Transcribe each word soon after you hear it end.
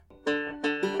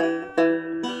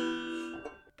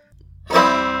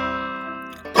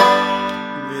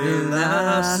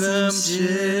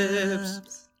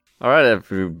Chips. All right,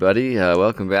 everybody.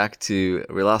 Welcome back to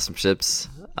We Lost Some Chips.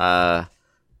 I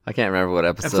can't remember what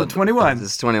episode. Episode 21.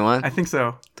 This is 21? I think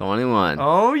so. 21.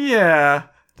 Oh, yeah.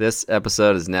 This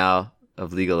episode is now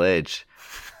of legal age.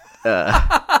 To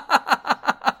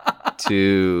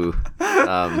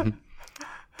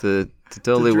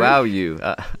totally wow you.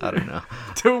 I don't know.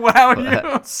 To wow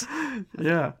you.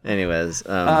 Yeah. Anyways.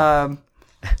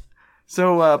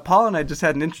 So Paul and I just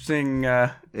had an interesting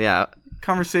yeah.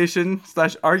 conversation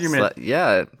 / argument.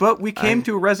 Yeah. But we came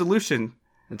to a resolution.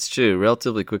 It's true,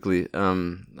 relatively quickly.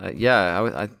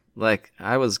 I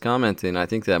was commenting. I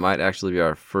think that might actually be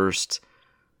our first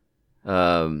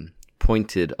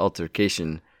pointed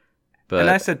altercation. But and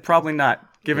I said probably not,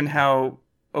 given how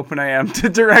open I am to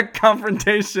direct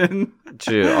confrontation.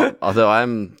 True. Although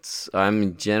I'm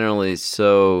generally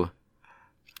so,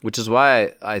 which is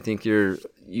why I think you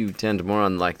tend more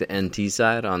on like the NT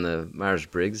side, on the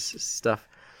Myers-Briggs stuff.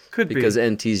 Could be. Because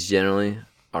NTs generally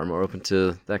are more open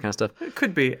to that kind of stuff. It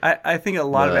could be. I think a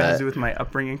lot of it has to do with my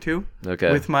upbringing too.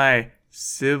 Okay. With my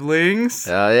siblings.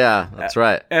 Oh yeah, that's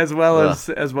right. As well as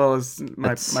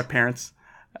my parents.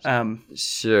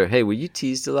 Sure. Hey, were you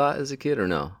teased a lot as a kid or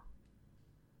no?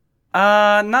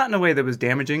 Not in a way that was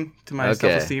damaging to my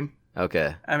self-esteem.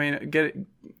 Okay. I mean,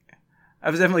 I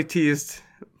was definitely teased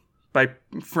by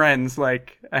friends,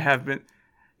 like I have been.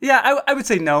 Yeah, I would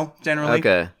say no generally.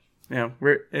 Okay. Yeah,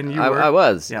 were. I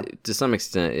was, yeah. To some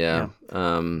extent, yeah.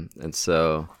 And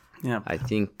so, yeah, I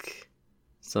think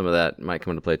some of that might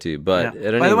come into play too. But at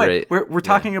any By the way, rate, we're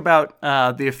talking about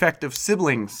the effect of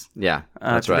siblings. Yeah,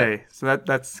 that's today. right. So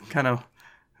that's kind of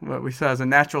what we saw as a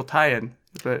natural tie-in.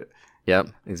 But yep,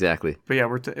 exactly. But yeah,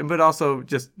 but also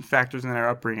just factors in our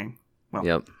upbringing. Well,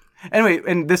 yep. Anyway,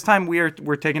 and this time we're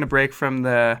taking a break from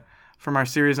our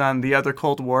series on the other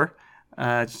Cold War.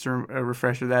 Just a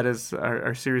refresher, that is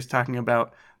our series talking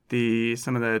about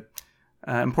some of the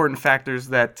important factors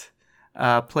that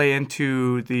play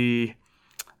into the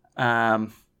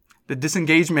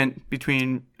disengagement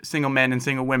between single men and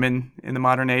single women in the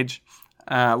modern age.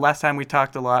 Last time we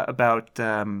talked a lot about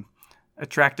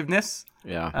attractiveness.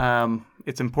 Yeah.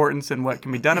 Its importance and what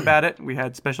can be done about it. We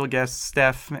had special guests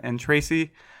Steph and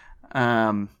Tracy. We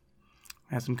had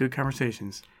some good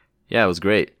conversations. Yeah, it was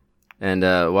great. And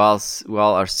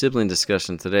while our sibling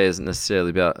discussion today isn't necessarily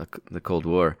about the Cold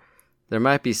War, there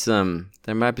might be some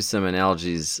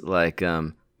analogies, like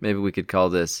maybe we could call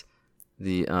this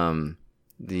the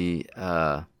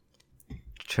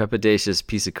trepidatious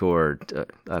peace accord.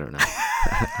 I don't know.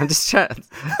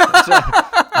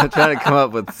 I'm trying to come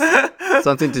up with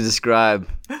something to describe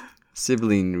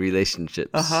sibling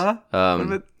relationships.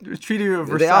 The Treaty of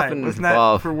Versailles, wasn't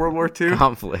that for World War II?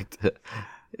 Conflict.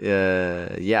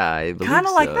 Yeah, I believe kind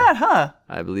of like that, huh?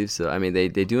 I believe so. I mean, they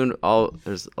do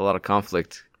there's a lot of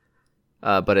conflict,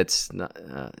 but it's not.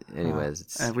 Anyways,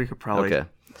 it's. And we could probably. Okay.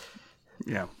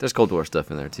 Yeah. There's Cold War stuff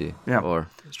in there too. Yeah. Or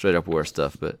straight up war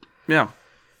stuff, but. Yeah.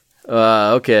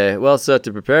 Okay. Well, so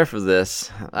to prepare for this,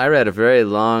 I read a very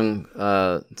long,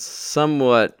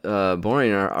 somewhat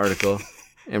boring article,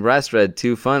 and Bryce read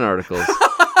 2 fun articles.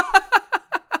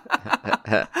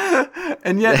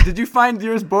 And yet, did you find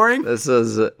yours boring? This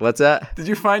was what's that? Did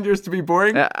you find yours to be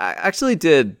boring? I actually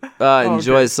did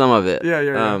enjoy some of it.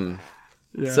 Yeah.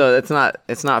 So it's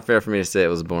not fair for me to say it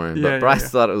was boring, but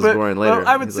Bryce thought it was boring later. Well,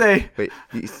 I would say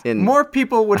more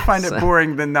people would find it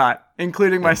boring than not,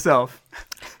 including myself.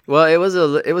 Well, it was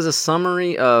a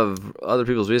summary of other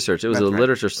people's research. It was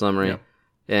literature summary,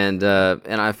 and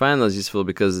I find those useful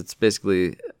because it's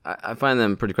basically I find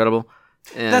them pretty credible.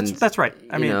 And that's right.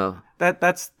 I mean,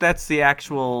 that's the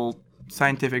actual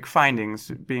scientific findings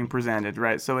being presented,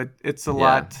 right? So it's a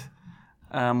lot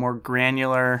more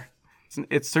granular.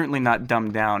 It's certainly not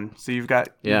dumbed down. So you're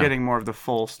getting more of the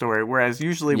full story. Whereas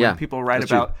usually when people write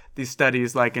about these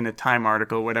studies, like in a Time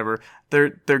article, whatever,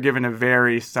 they're given a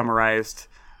very summarized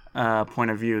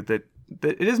point of view that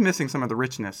it is missing some of the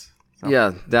richness. So.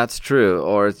 Yeah, that's true.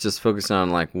 Or it's just focused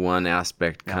on like one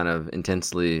aspect kind of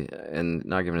intensely and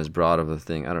not giving as broad of a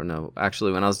thing. I don't know.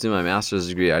 Actually, when I was doing my master's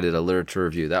degree, I did a literature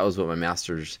review. That was what my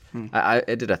master's... I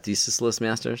did a thesis-less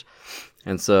master's.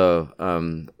 And so,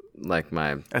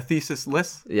 A thesis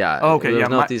list? Yeah. Oh, okay. There was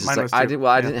no thesis. Mine was I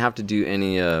didn't have to do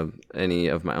any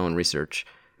of my own research.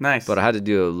 Nice. But I had to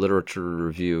do a literature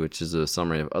review, which is a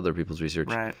summary of other people's research.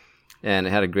 Right. And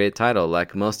it had a great title.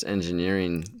 Like most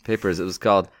engineering papers, it was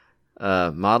called...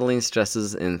 modeling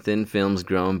stresses in thin films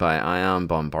grown by ion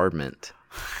bombardment.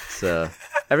 So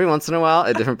every once in a while,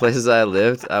 at different places I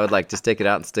lived, I would just take it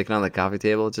out and stick it on the coffee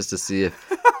table just to see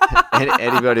if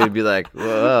Anybody would be like,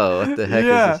 "Whoa, what the heck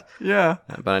is this?" Yeah.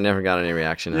 But I never got any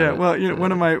reaction. Yeah. Out of it.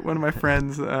 Well, one of my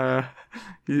friends, he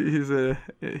has a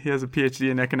PhD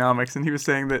in economics, and he was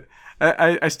saying that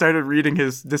I started reading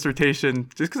his dissertation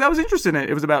just because I was interested in it.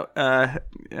 It was about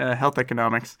health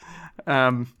economics.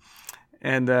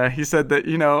 And he said that,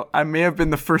 I may have been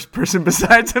the first person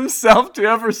besides himself to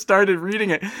ever started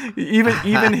reading it.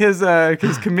 Even his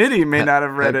committee may not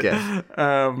have read it.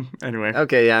 Anyway.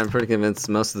 Okay, yeah, I'm pretty convinced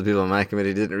most of the people on my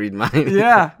committee didn't read mine.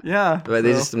 Yeah. But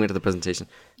they just went to the presentation.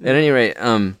 At any rate,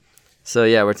 so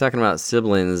yeah, we're talking about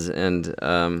siblings, and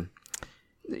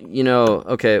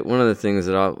okay, one of the things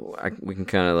that we can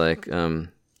kind of like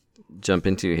jump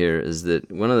into here is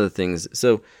that one of the things.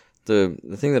 So the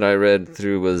thing that I read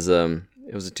through was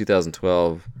it was a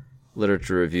 2012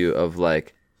 literature review of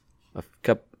like a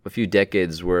few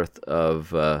decades worth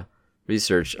of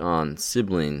research on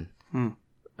siblings in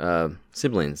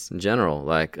general,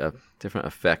 like different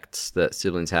effects that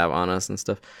siblings have on us and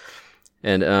stuff.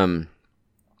 And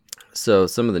so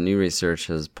some of the new research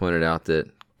has pointed out that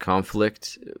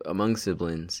conflict among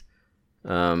siblings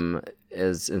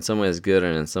is in some ways good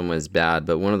and in some ways bad.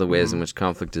 But one of the ways in which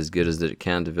conflict is good is that it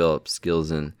can develop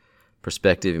skills in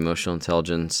perspective, emotional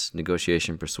intelligence,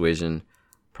 negotiation, persuasion,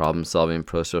 problem solving,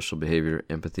 pro-social behavior,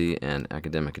 empathy, and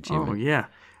academic achievement. Oh yeah,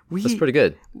 that's pretty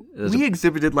good. We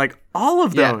exhibited like all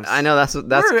of those. Yeah, I know. That's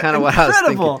kind of what I was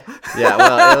thinking. Yeah,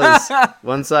 well, it was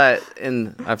once I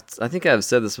think I've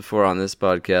said this before on this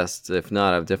podcast. If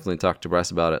not, I've definitely talked to Bryce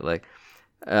about it. Like,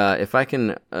 if I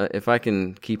can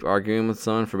keep arguing with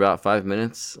someone for about 5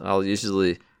 minutes, I'll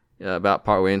usually about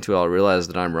partway into I'll realize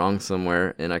that I'm wrong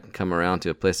somewhere, and I can come around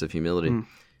to a place of humility,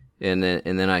 and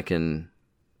then I can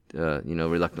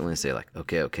reluctantly say like,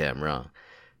 okay, I'm wrong.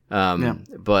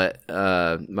 But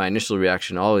my initial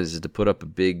reaction always is to put up a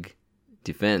big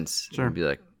defense and be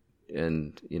like,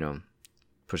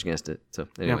 push against it. So,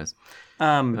 anyways,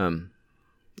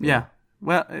 yeah.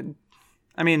 Well,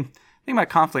 I mean, think about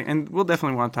conflict, and we'll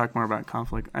definitely want to talk more about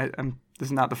conflict. This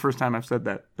is not the first time I've said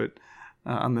that, but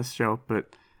on this show,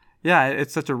 but yeah,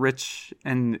 it's such a rich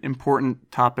and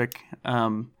important topic.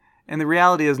 And the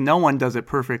reality is, no one does it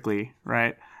perfectly,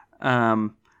 right?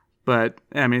 But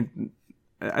I mean,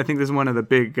 I think this is one of the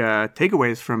big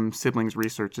takeaways from siblings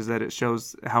research is that it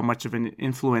shows how much of an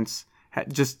influence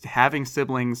just having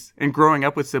siblings and growing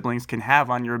up with siblings can have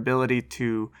on your ability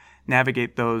to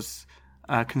navigate those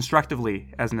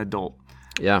constructively as an adult.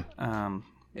 Yeah.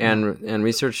 And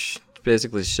research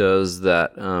basically shows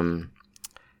that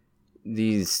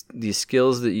these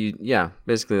skills that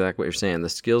basically like what you're saying, the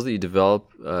skills that you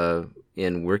develop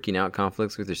in working out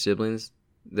conflicts with your siblings,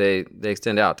 they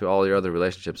extend out to all your other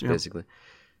relationships, basically.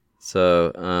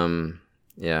 So,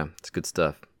 it's good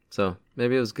stuff. So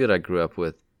maybe it was good I grew up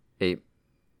with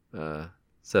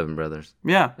 7 brothers.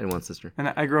 Yeah. And 1 sister.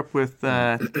 And I grew up with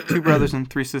 2 brothers and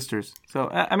 3 sisters. So,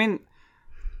 I mean...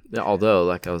 Yeah, although,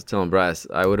 like I was telling Bryce,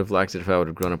 I would have liked it if I would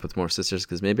have grown up with more sisters,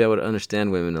 because maybe I would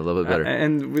understand women a little bit better.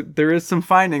 And there is some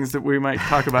findings that we might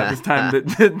talk about this time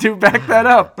that do back that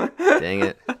up. Dang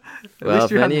it. Well,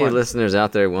 if any listeners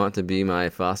out there want to be my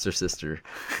foster sister,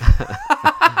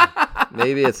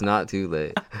 maybe it's not too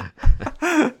late.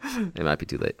 It might be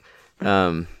too late.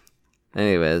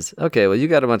 Anyways, okay, well, you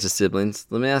got a bunch of siblings.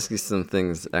 Let me ask you some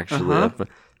things, actually.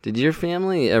 Did your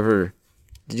family ever...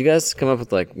 Did you guys come up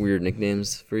with like weird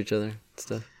nicknames for each other and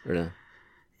stuff, or no?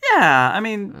 Yeah, I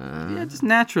mean, just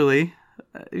naturally.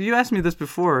 You asked me this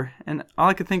before, and all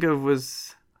I could think of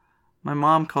was my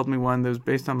mom called me one that was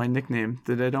based on my nickname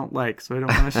that I don't like, so I don't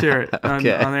want to share it on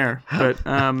air. But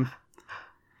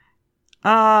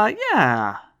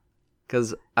yeah.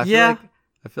 Because I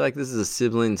feel like this is a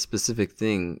sibling specific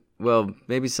thing. Well,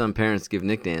 maybe some parents give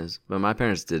nicknames, but my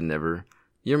parents did never.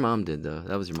 Your mom did, though.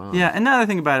 That was your mom. Yeah, and now that I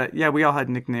think about it, yeah, we all had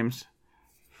nicknames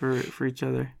for each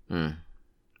other. The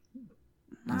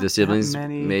siblings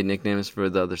made nicknames for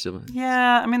the other siblings?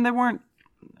 Yeah, I mean, they weren't...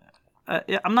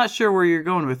 I'm not sure where you're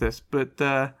going with this, but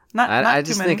not I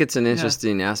just think it's an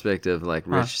interesting aspect of, like,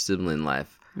 rich sibling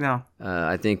life. No.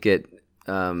 I think it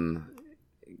can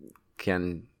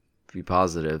be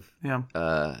positive. Yeah.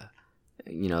 That...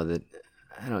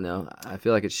 I don't know. I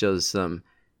feel like it shows some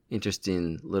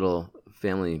interesting little...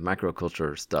 family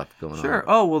microculture stuff going on. Sure.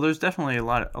 Oh well, there's definitely a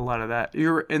lot of that.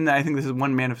 I think this is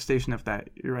one manifestation of that.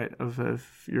 You're right, of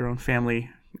your own family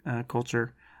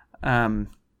culture. I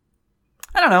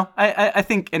don't know. I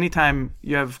think anytime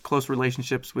you have close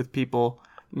relationships with people,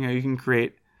 you can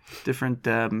create different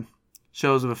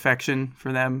shows of affection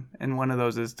for them, and one of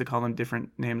those is to call them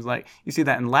different names. Like you see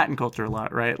that in Latin culture a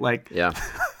lot, right? Like yeah.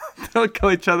 they'll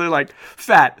call each other like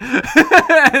fat,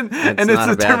 and it's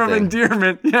a term of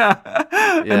endearment. Yeah.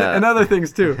 And other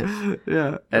things too.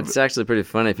 Yeah, it's actually pretty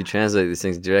funny if you translate these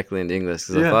things directly into English.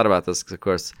 Because I thought about this. Because of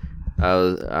course,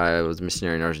 I was a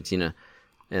missionary in Argentina,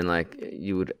 and like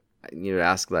you would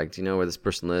ask like, do you know where this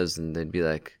person lives? And they'd be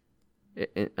like,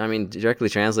 I mean, directly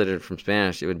translated from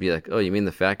Spanish, it would be like, oh, you mean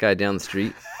the fat guy down the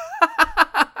street?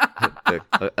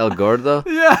 El Gordo?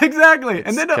 Yeah, exactly.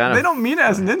 And they don't mean it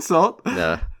as an insult.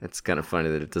 No, it's kind of funny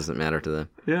that it doesn't matter to them.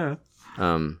 Yeah.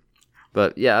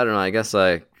 But yeah, I don't know. I guess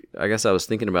I was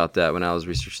thinking about that when I was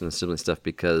researching the sibling stuff,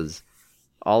 because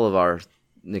all of our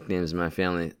nicknames in my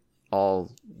family all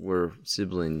were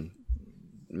sibling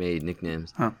made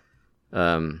nicknames. Huh.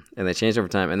 And they changed over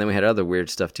time. And then we had other weird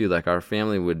stuff too. Like our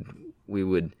family would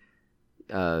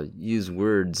use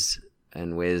words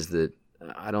in ways that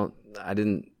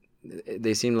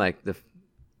they seemed like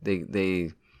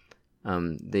they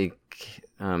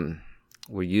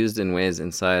were used in ways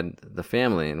inside the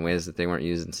family in ways that they weren't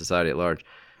used in society at large.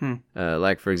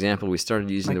 Like, for example, we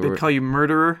started using the word... They call you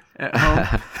murderer at home?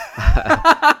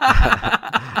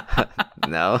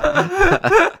 No.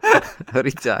 What are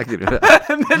you talking about?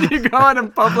 And then you go out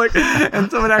in public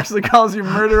and someone actually calls you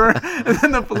murderer, and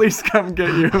then the police come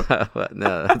get you.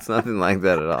 No, it's nothing like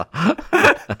that at all.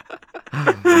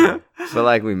 But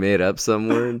like we made up some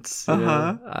words, you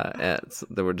know?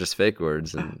 They were just fake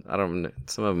words, and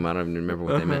some of them I don't even remember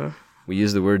what they meant. We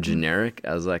used the word generic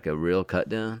as like a real cut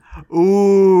down.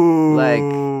 Ooh, like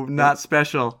not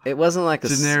special. It wasn't like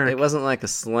generic. It wasn't like a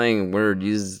slang word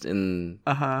used in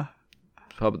the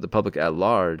public at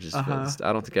large. I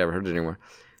don't think I ever heard it anymore.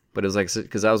 But it was like,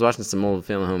 because I was watching some old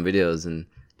family home videos and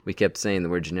we kept saying the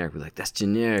word generic. We're like, that's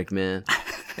generic, man.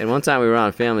 And one time we were on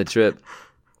a family trip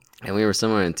and we were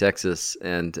somewhere in Texas,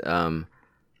 and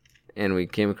we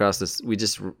came across this. We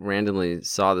just randomly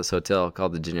saw this hotel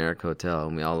called the Generic Hotel,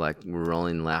 and we all like were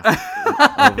rolling laughing.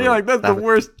 You're like, that's the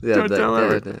worst hotel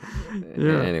ever.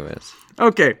 Yeah. Anyways.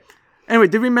 Okay. Anyway,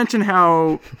 did we mention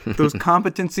how those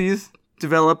competencies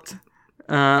developed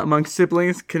among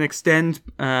siblings can extend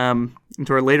into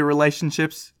our later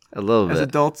relationships? A little bit. As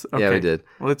adults? Okay. Yeah, we did.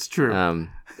 Well, it's true.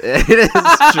 It is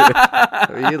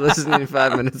true. Were you listening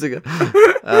 5 minutes ago?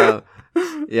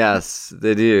 Yes,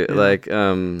 they do. Yeah. Like,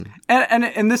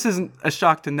 and this isn't a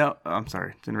shock to no. I'm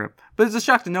sorry to interrupt, but it's a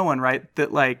shock to no one, right?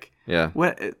 That like,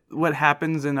 what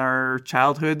happens in our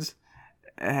childhoods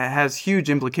has huge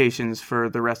implications for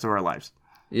the rest of our lives.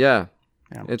 Yeah.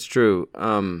 It's true.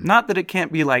 Not that it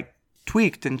can't be like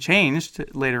tweaked and changed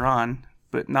later on,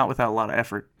 but not without a lot of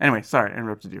effort. Anyway, sorry, I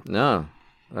interrupted you. No,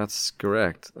 that's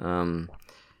correct.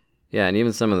 Yeah, and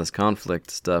even some of this conflict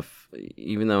stuff,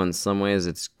 even though in some ways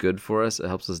it's good for us, it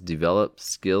helps us develop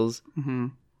skills. Mm-hmm.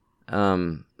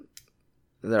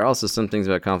 There are also some things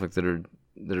about conflict that are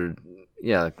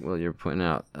well, you're pointing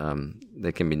out,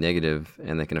 they can be negative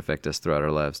and they can affect us throughout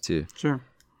our lives too. Sure.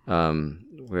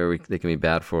 They can be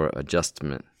bad for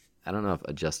adjustment. I don't know if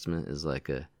adjustment is like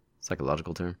a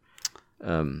psychological term.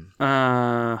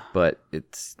 But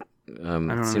it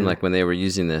seemed like when they were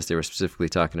using this, they were specifically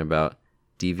talking about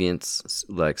deviance,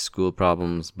 like school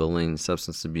problems, bullying,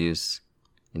 substance abuse,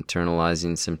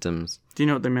 internalizing symptoms. Do you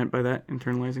know what they meant by that,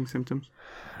 internalizing symptoms?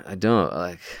 I don't.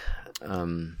 I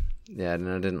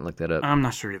didn't look that up. I'm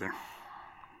not sure either.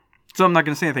 So I'm not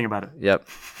going to say anything about it. Yep,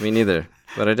 me neither.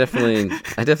 But I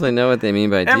definitely know what they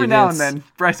mean by deviance. Every now and then,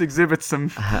 Bryce exhibits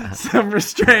some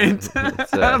restraint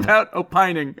about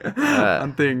opining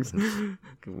on things.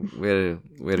 Way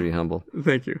to be humble.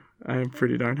 Thank you. I am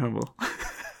pretty darn humble.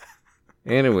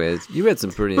 Anyways, you read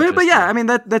some pretty interesting... But yeah, I mean,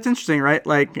 that's interesting, right?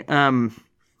 Like,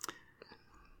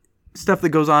 stuff that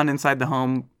goes on inside the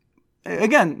home,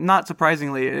 again, not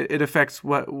surprisingly, it affects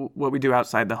what we do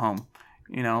outside the home.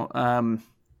 You know,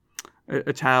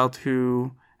 a child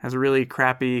who has a really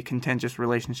crappy, contentious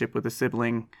relationship with a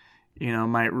sibling, you know,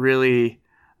 might really,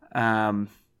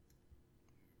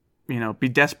 be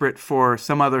desperate for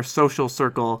some other social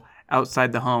circle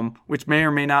outside the home, which may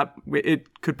or may not,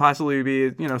 it could possibly be,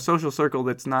 social circle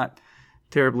that's not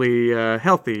terribly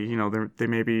healthy. You know, they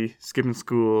may be skipping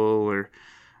school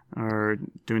or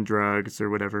doing drugs or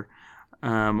whatever.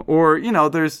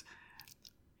 There's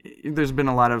been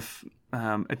a lot of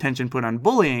attention put on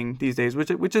bullying these days,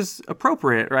 which is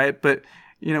appropriate, right? But,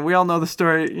 we all know the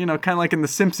story, kind of like in The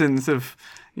Simpsons of,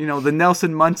 the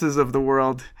Nelson Muntzes of the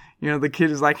world. The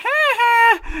kid is like, ha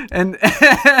ha, and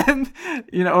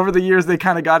over the years they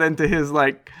kind of got into his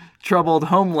like troubled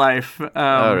home life.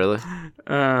 Oh, really?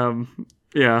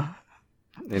 Yeah.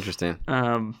 Interesting.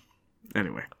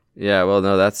 Anyway. Yeah. Well,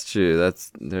 no, that's true.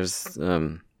 There's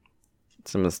some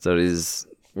of the studies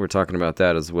we're talking about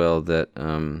that as well. That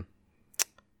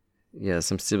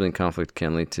some sibling conflict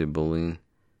can lead to bullying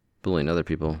other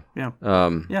people. Yeah.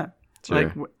 Yeah. Sure.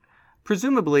 Like,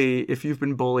 presumably, if you've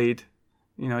been bullied,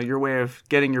 your way of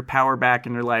getting your power back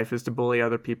in your life is to bully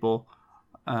other people.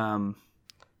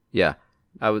 Yeah,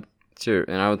 I would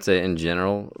say in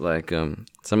general, like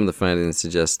some of the findings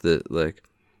suggest that like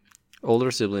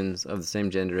older siblings of the same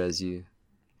gender as you,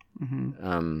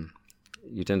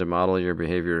 you tend to model your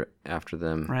behavior after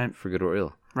them, right, for good or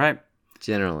ill. Right.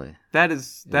 Generally. That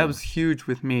was huge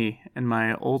with me and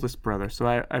my oldest brother. So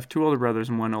I have 2 older brothers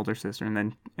and 1 older sister,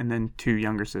 and then 2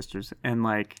 younger sisters. And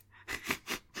like,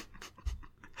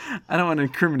 I don't want to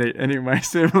incriminate any of my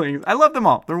siblings. I love them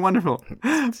all; they're wonderful.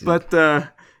 But well,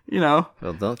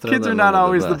 don't throw kids them are not under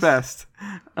always the the bus.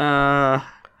 best.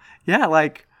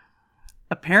 Like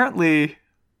apparently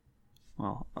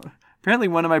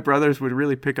one of my brothers would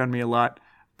really pick on me a lot,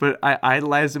 but I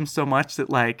idolized him so much that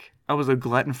like I was a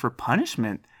glutton for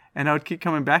punishment, and I would keep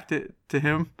coming back to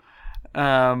him,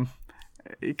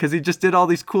 because he just did all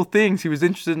these cool things. He was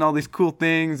interested in all these cool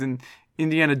things, and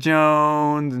Indiana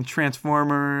Jones and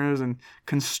Transformers and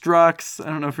Constructs. I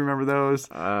don't know if you remember those.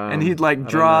 And he'd like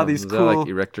draw these cool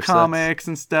comics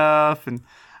and stuff, and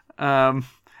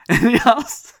he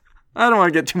also, I don't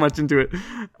want to get too much into it.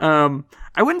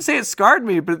 I wouldn't say it scarred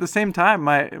me, but at the same time,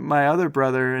 my other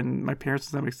brother and my parents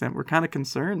to some extent were kind of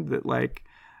concerned that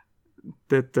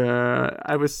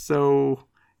I was so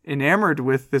enamored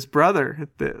with this brother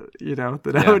that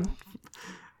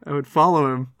I would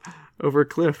follow him over a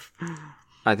cliff.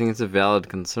 I think it's a valid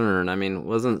concern. I mean,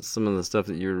 wasn't some of the stuff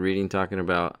that you were reading talking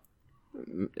about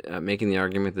making the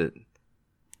argument that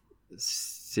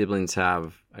siblings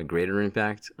have a greater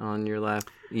impact on your life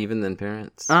even than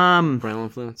parents? Parental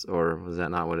influence, or was that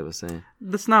not what it was saying?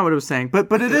 That's not what it was saying,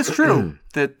 but it is true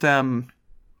that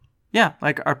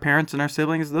like our parents and our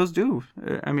siblings, those do.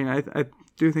 I mean, I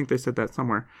do think they said that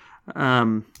somewhere.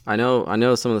 I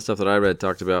know some of the stuff that I read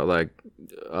talked about like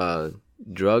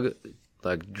drug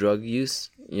use,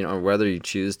 whether you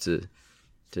choose to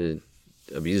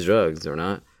abuse drugs or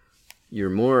not. You're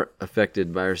more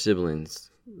affected by your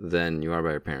siblings than you are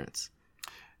by your parents.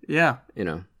 Yeah.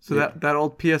 So that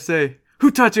old PSA,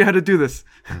 who taught you how to do this?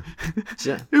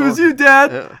 It was you,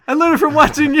 Dad. I learned it from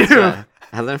watching you.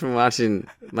 I learned from watching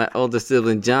my oldest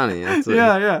sibling, Johnny. That's what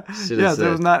yeah. That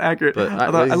was not accurate. But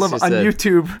I love on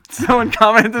YouTube, someone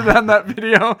commented on that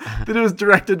video that it was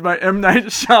directed by M. Night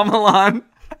Shyamalan.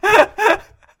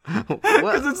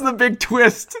 Because it's the big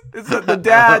twist. It's that the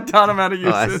dad taught him how to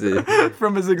use it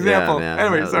from his example. Yeah,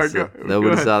 anyway, sorry.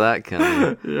 Nobody saw that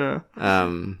coming. Yeah.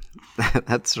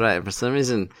 That's right. For some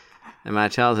reason, in my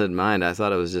childhood mind, I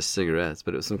thought it was just cigarettes,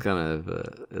 but it was some kind of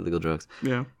illegal drugs.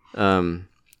 Yeah.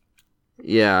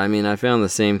 Yeah, I mean, I found the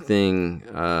same thing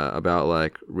about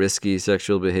like risky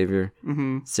sexual behavior.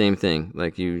 Mm-hmm. Same thing.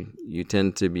 Like you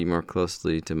tend to be more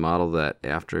closely to model that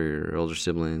after your older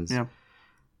siblings. Yeah.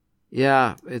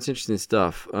 Yeah, it's interesting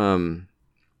stuff. I don't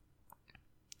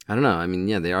know. I mean,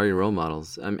 yeah, they are your role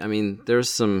models. I mean, there's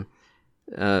some.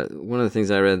 One of the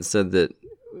things I read said that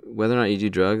whether or not you do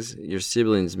drugs, your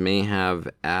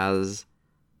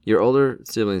older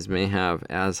siblings may have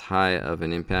as high of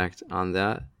an impact on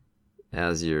that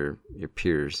as your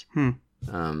peers.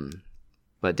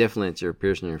 But definitely it's your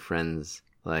peers and your friends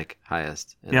like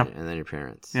highest, and then your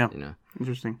parents. Yeah,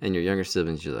 interesting. And your younger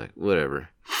siblings, you're like, whatever.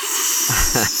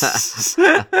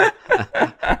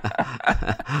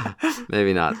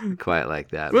 Maybe not quite like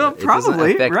that. Well,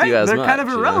 probably, right? They're much, kind of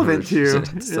irrelevant to you.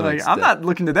 You're like, I'm not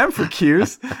looking to them for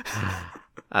cues.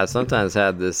 I've sometimes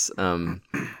had this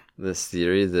this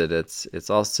theory that it's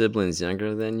all siblings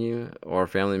younger than you or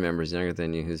family members younger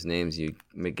than you whose names you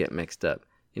get mixed up.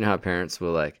 You know how parents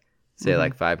will like say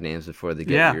like 5 names before they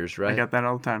get yours right? I got that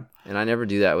all the time. And I never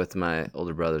do that with my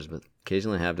older brothers, but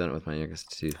occasionally have done it with my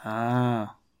youngest too.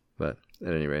 But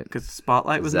at any rate, because the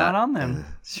spotlight was not on them.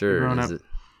 Sure.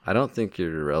 I don't think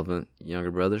you're irrelevant,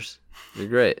 younger brothers. You're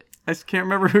great. I just can't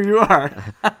remember who you are.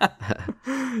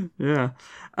 Yeah.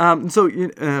 So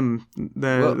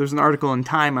there's an article in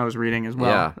Time I was reading as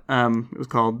well. Yeah. It was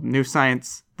called The New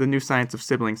Science of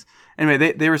Siblings.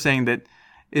 Anyway, they were saying that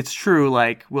it's true.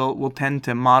 Like we'll tend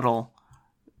to model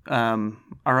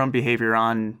our own behavior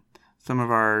on some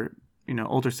of our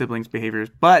older siblings' behaviors,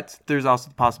 but there's also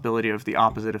the possibility of the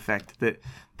opposite effect that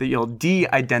you'll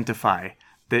de-identify,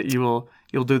 that you'll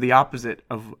do the opposite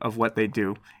of what they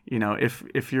do.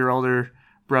 If your older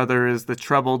brother is the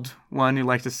troubled one who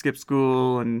likes to skip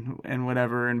school and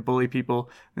whatever and bully people,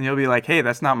 then you'll be like, hey,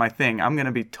 that's not my thing. I'm going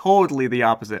to be totally the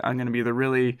opposite. I'm going to be the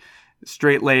really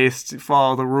straight-laced,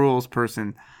 follow the rules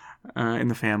person in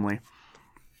the family.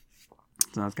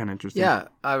 So that's kind of interesting. Yeah,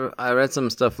 I read some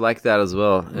stuff like that as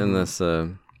well in this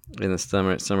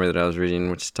summary that I was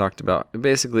reading, which talked about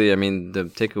basically. I mean, the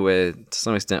takeaway to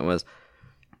some extent was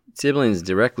siblings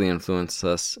directly influence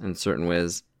us in certain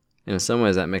ways. And in some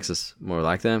ways, that makes us more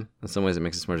like them. In some ways, it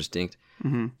makes us more distinct.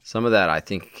 Mm-hmm. Some of that I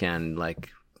think can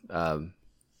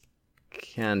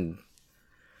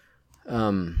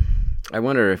I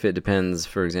wonder if it depends,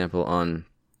 for example, on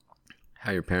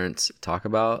how your parents talk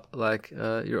about like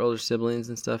your older siblings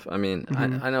and stuff. I mean,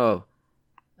 I know,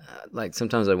 like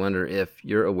sometimes I wonder if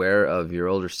you're aware of your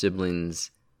older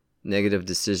siblings' negative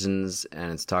decisions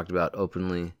and it's talked about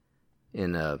openly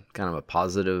in a kind of a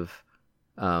positive,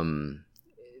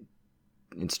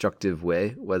 instructive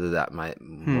way, whether that might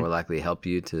more likely help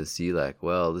you to see like,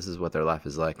 well, this is what their life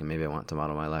is like and maybe I want to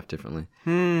model my life differently.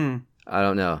 I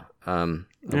don't know. I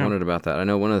wondered about that. I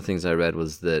know one of the things I read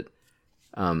was that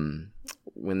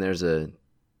when the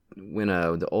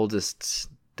oldest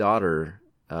daughter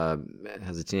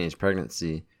has a teenage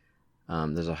pregnancy,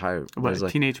 there's a higher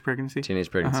teenage pregnancy.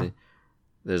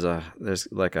 There's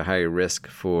like a higher risk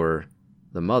for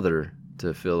the mother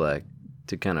to feel like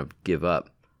to kind of give up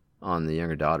on the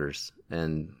younger daughters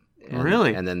and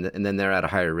really, and then they're at a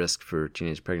higher risk for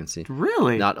teenage pregnancy.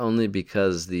 Really, not only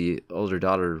because the older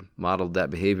daughter modeled that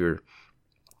behavior,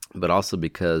 but also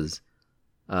because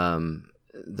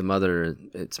the mother,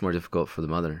 it's more difficult for the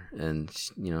mother, and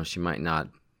she might not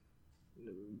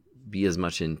be as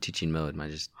much in teaching mode,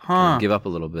 might just kind of give up a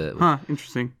little bit.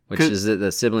 Interesting. Which is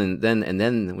the sibling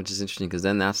then which is interesting because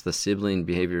then that's the sibling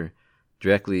behavior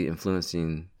directly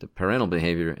influencing the parental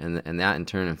behavior, and that in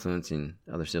turn influencing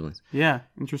other siblings. Yeah,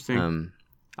 interesting.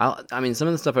 I mean, some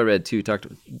of the stuff I read too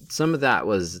some of that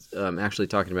was actually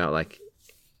talking about like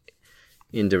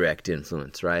indirect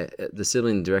influence, right? The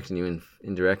sibling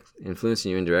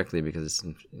influencing you indirectly because it's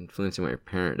influencing what your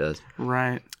parent does.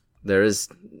 Right. There is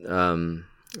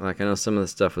like I know some of the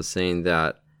stuff was saying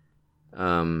that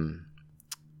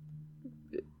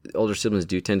older siblings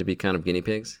do tend to be kind of guinea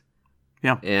pigs.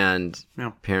 Yeah. And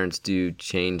parents do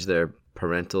change their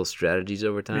parental strategies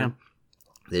over time. Yeah.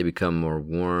 They become more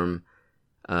warm,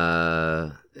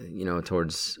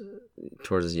 towards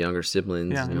younger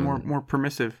siblings. Yeah, and more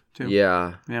permissive too.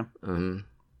 Yeah. Yeah.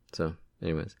 So,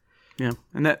 anyways. Yeah,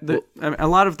 and a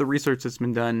lot of the research that's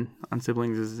been done on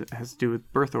siblings has to do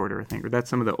with birth order, I think, or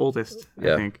that's some of the oldest.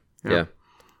 I think. Yeah.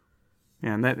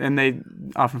 Yeah, and they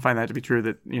often find that to be true.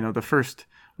 That the first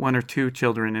one or two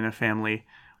children in a family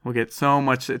will get so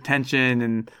much attention,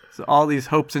 and so all these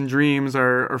hopes and dreams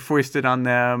are foisted on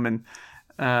them, and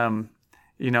and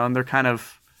they're kind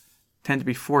of tend to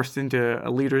be forced into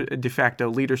a de facto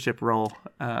leadership role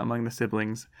among the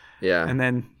siblings. Yeah, and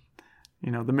then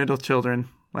the middle children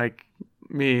like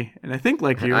me, and I think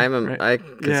like you. I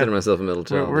consider myself a middle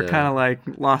child. We're kind of like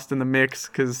lost in the mix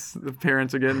because the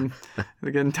parents are getting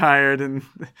tired, and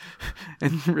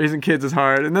raising kids is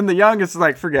hard. And then the youngest is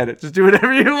like, forget it, just do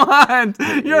whatever you want.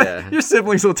 Your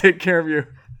siblings will take care of you.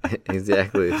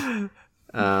 Exactly.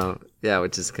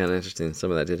 Which is kind of interesting.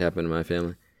 Some of that did happen in my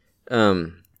family.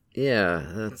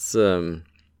 That's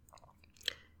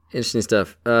interesting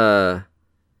stuff. What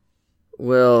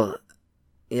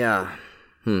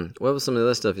was some of the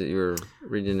other stuff that you were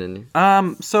reading in?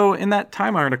 So in that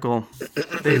Time article,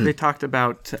 they talked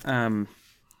about the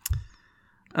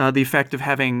effect of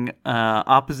having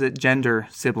opposite gender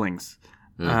siblings.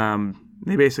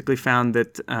 They basically found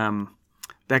that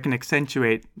that can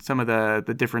accentuate some of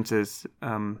the differences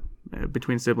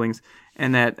between siblings,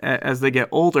 and that as they get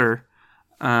older,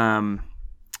 those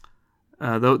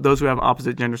who have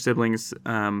opposite gender siblings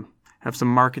have some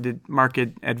marked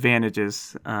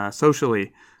advantages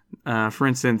socially. For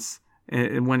instance,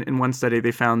 in one study,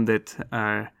 they found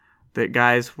that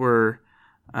guys who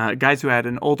had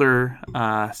an older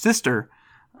sister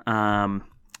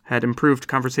had improved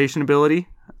conversation ability.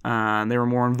 They were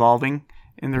more involving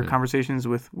in their conversations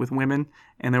with women,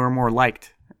 and they were more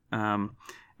liked. And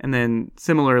then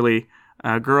similarly,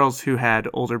 girls who had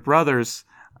older brothers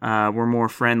were more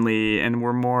friendly and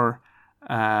were more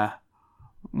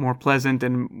pleasant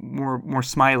and more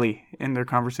smiley in their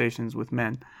conversations with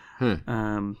men.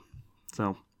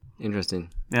 So interesting.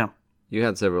 Yeah. You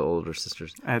had several older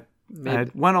sisters. I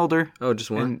had one older. Oh,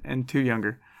 just one? And two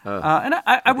younger. And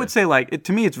I would say, like,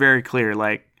 to me, it's very clear,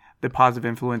 like, the positive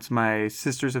influence my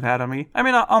sisters have had on me. I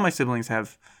mean, all my siblings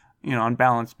have, on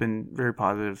balance, been very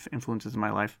positive influences in my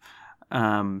life.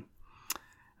 But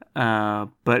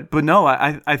no,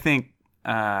 I think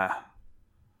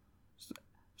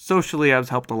socially I was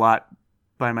helped a lot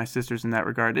by my sisters in that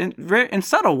regard, in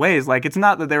subtle ways. Like, it's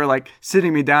not that they were like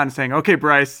sitting me down and saying, "Okay,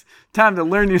 Bryce, time to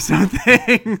learn you some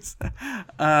things."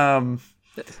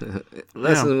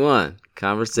 Lesson 1,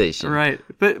 conversation. Right.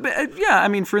 But yeah, I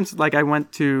mean, for instance, like I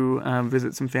went to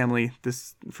visit some family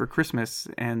for Christmas,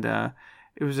 and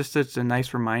it was just such a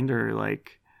nice reminder.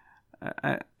 Like,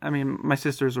 I mean, my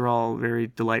sisters are all very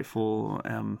delightful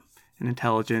and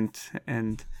intelligent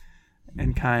and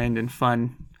kind and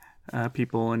fun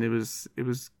people, and it was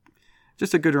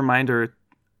just a good reminder.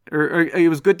 Or it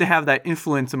was good to have that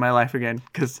influence in my life again,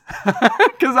 because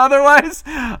otherwise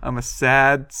I'm a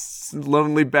sad,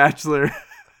 lonely bachelor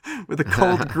with a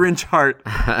cold Grinch heart.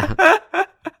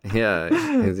 Yeah,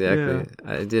 exactly. Yeah.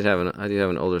 I do have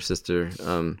an older sister,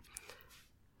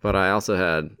 but I also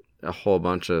had a whole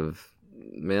bunch of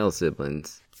male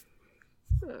siblings.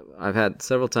 I've had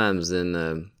several times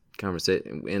in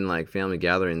conversation in like family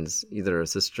gatherings, either a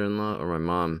sister-in-law or my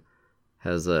mom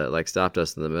has like stopped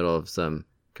us in the middle of some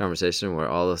conversation where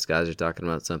all those guys are talking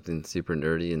about something super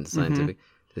nerdy and scientific.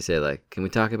 Mm-hmm. They say like, "Can we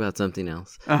talk about something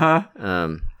else?" So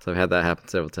I've had that happen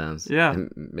several times. Yeah.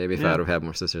 And maybe if I would have had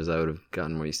more sisters, I would have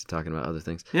gotten more used to talking about other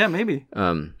things. Yeah, maybe. I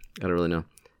don't really know.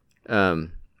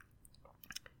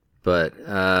 But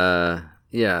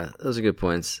yeah, those are good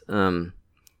points.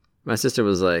 My sister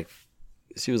was like,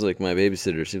 she was like my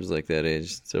babysitter. She was like that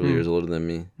age, several years older than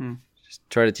me. She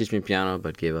tried to teach me piano,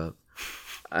 but gave up.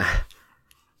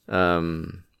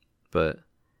 But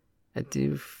I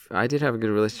did have a good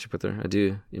relationship with her. I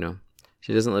do,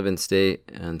 she doesn't live in state,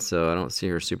 and so I don't see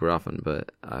her super often,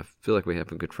 but I feel like we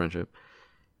have a good friendship.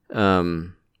 Yeah.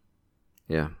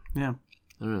 Yeah. I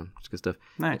don't know. It's good stuff.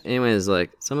 Nice. Anyways,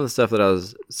 like some of this,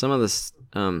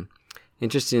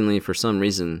 interestingly, for some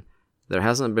reason, there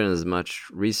hasn't been as much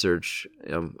research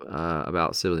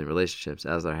about sibling relationships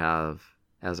as there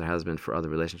has been for other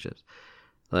relationships.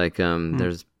 Like,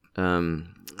 there's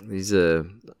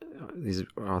these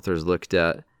authors looked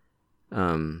at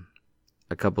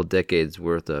a couple decades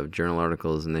worth of journal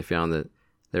articles, and they found that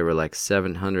there were like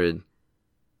 700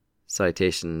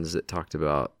 citations that talked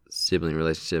about sibling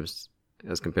relationships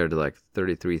as compared to like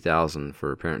 33,000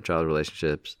 for parent-child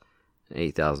relationships,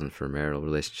 8,000 for marital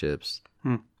relationships,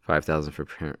 5,000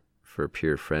 for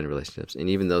peer friend relationships, and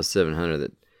even those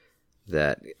 700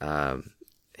 that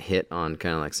hit on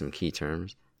kind of like some key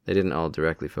terms, they didn't all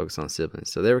directly focus on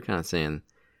siblings. So they were kind of saying,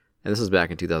 and this was back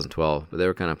in 2012, but they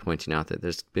were kind of pointing out that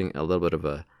there's been a little bit of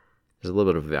a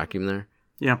vacuum there.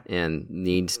 Yeah. And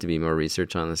needs to be more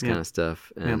research on this kind of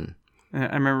stuff. And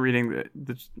I remember reading that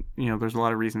there's a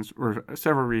lot of reasons, or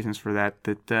several reasons for that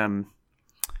it's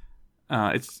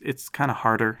kind of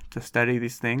harder to study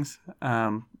these things.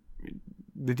 The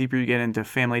deeper you get into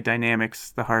family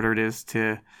dynamics, the harder it is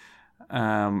to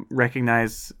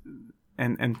recognize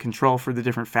and control for the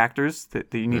different factors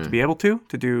that you need to be able to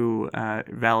do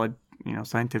valid,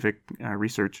 scientific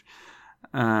research.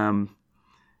 Often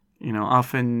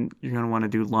you're going to want to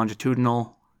do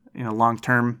longitudinal,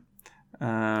 long-term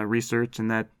research, and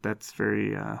that's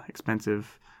very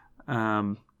expensive.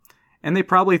 And they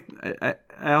probably, I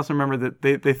also remember that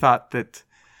they thought that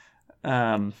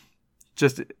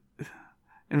just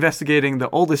investigating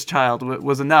the oldest child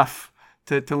was enough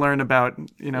to learn about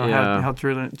how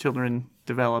children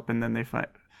develop, and then they find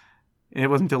it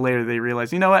wasn't until later they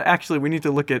realized, what, actually we need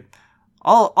to look at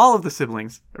all of the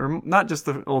siblings, or not just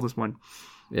the oldest one.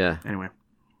 Yeah. Anyway,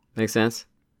 makes sense.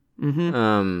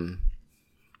 Mm-hmm.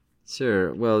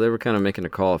 Sure. Well, they were kind of making a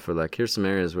call for like, here's some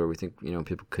areas where we think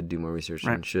people could do more research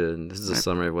and should. And this is a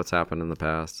summary of what's happened in the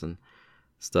past and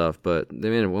stuff. But they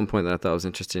made one point that I thought was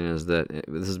interesting, is that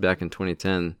this is back in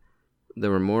 2010.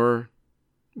 There were more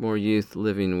youth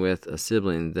living with a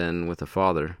sibling than with a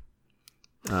father.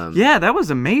 Yeah, that was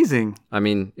amazing. I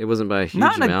mean, it wasn't by a huge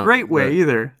amount. Not in a great way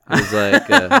either. It was like,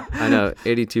 I know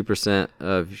 82%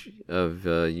 of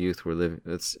youth were living,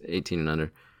 that's 18 and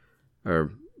under,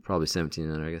 or probably 17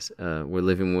 and under, I guess, were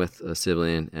living with a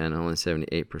sibling, and only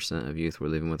 78% of youth were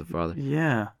living with a father.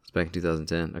 Yeah. It's back in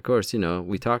 2010. Of course,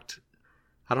 we talked,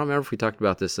 I don't remember if we talked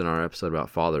about this in our episode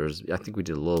about fathers. I think we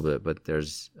did a little bit, but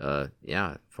there's,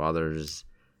 fathers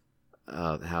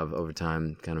have over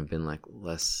time kind of been like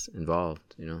less involved,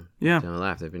 Yeah. Down the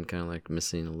life. They've been kind of like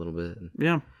missing a little bit.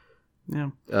 Yeah. Yeah.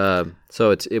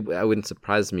 So it wouldn't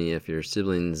surprise me if your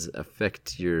siblings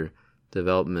affect your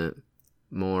development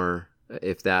more,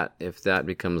 if that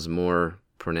becomes more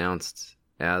pronounced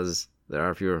as there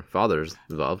are fewer fathers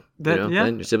involved. Then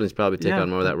your siblings probably take on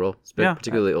more of that role,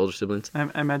 particularly older siblings. I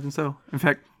imagine so. In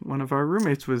fact, one of our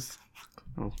roommates was,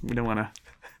 we don't want to,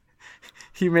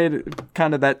 he made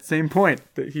kind of that same point,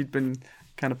 that he'd been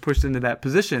kind of pushed into that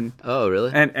position. Oh,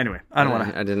 really? And anyway, I don't want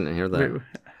to. I didn't hear that.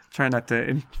 Try not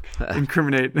to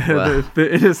incriminate the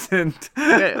innocent.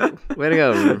 Way to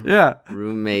go. Yeah.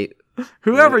 Roommate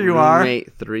whoever you are.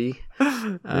 Roommate 3,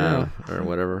 or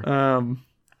whatever.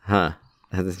 Huh.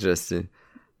 That's interesting.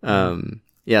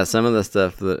 Yeah, some of the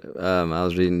stuff that I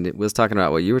was reading was talking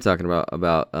about what you were talking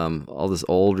about all this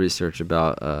old research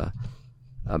about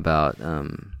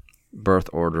birth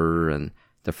order and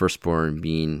the firstborn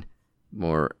being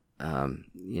more,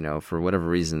 for whatever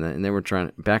reason. And they were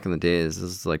trying, back in the days,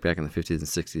 this is like back in the 50s and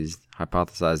 60s,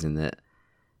 hypothesizing that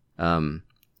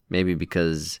maybe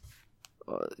because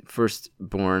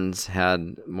firstborns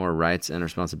had more rights and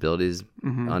responsibilities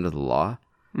under the law.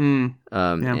 And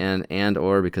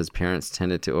or because parents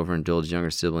tended to overindulge younger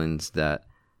siblings, that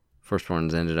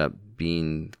firstborns ended up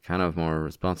being kind of more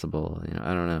responsible.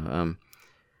 I don't know.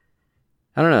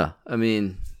 I don't know. I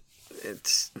mean,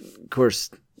 it's, of course,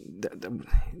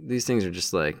 these things are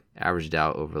just like averaged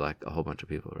out over like a whole bunch of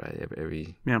people, right?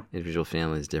 Every individual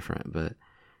family is different, but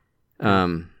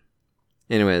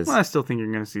anyways. Well, I still think you're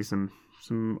going to see some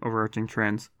overarching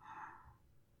trends.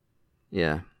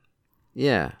 Yeah.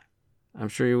 I'm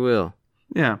sure you will.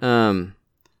 Yeah.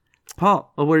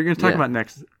 Paul, what are you going to talk about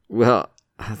next? Well,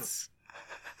 are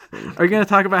you going to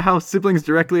talk about how siblings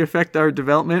directly affect our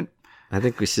development? I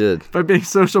think we should. By being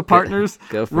social partners,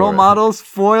 Go for role it. models,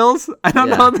 foils. I don't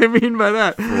know what they mean by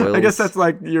that. Foils. I guess that's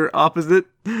like your opposite.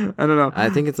 I don't know. I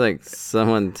think it's like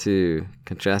someone to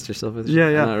contrast yourself with. Yeah.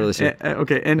 I'm not really sure.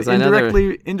 Okay, and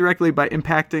indirectly by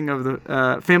impacting of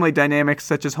the family dynamics,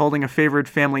 such as holding a favored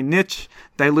family niche,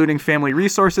 diluting family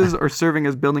resources, or serving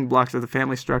as building blocks of the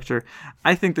family structure.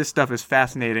 I think this stuff is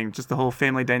fascinating, just the whole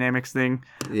family dynamics thing.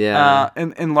 Yeah.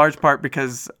 In large part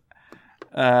because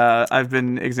I've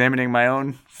been examining my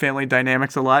own family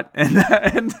dynamics a lot, and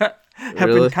have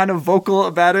been kind of vocal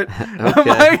about it among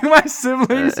my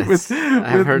siblings with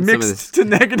mixed to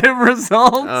negative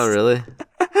results. Oh, really?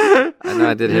 I know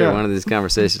I did hear one of these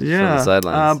conversations from the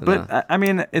sidelines. But I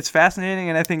mean, it's fascinating,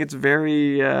 and I think it's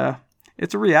very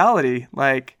it's a reality.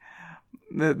 Like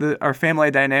our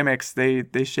family dynamics,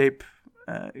 they shape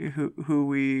who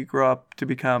we grow up to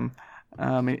become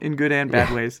in good and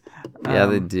bad ways. Yeah,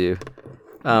 they do.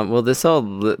 Well, this whole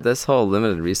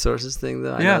limited resources thing,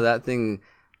 though, I know that thing.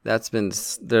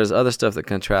 There's other stuff that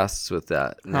contrasts with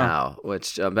that now,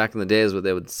 which back in the day is what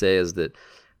they would say is that,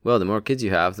 well, the more kids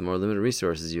you have, the more limited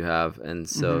resources you have. And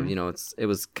so, it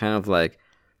was kind of like,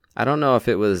 I don't know if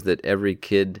it was that every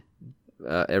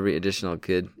additional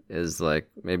kid is like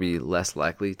maybe less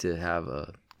likely to have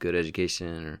a good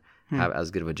education or have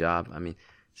as good of a job. I mean,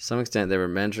 to some extent, they were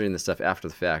measuring the stuff after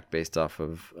the fact based off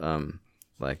of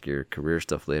like your career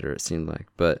stuff later, it seemed like.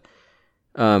 But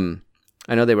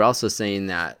I know they were also saying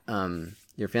that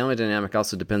your family dynamic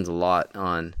also depends a lot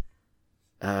on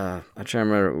I'm trying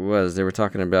to remember what it was. They were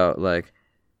talking about like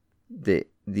the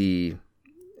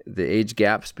age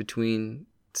gaps between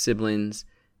siblings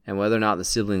and whether or not the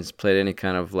siblings played any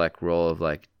kind of like role of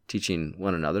like teaching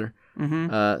one another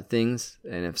things,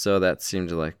 and if so, that seemed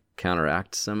to like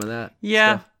counteract some of that.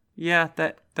 Stuff.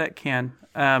 That can.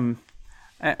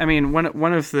 I mean, one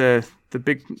of the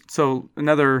big. So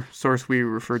another source we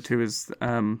referred to is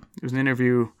it was an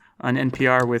interview on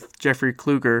NPR with Jeffrey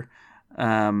Kluger,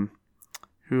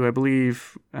 who I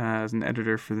believe is an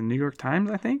editor for the New York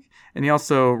Times, I think, and he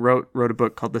also wrote a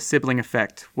book called The Sibling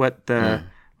Effect. What's it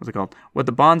called? What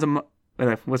the bonds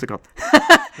what's it called?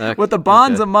 What the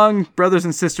bonds among brothers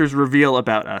and sisters reveal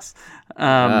about us.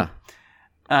 And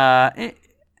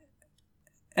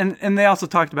they also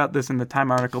talked about this in the Time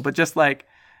article, but just like,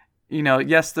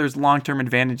 yes, there's long-term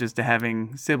advantages to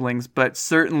having siblings, but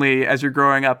certainly as you're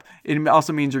growing up, it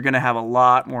also means you're going to have a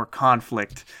lot more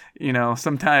conflict.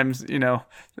 Sometimes,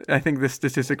 I think the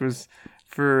statistic was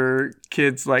for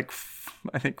kids like,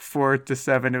 I think 4 to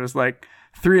 7, it was like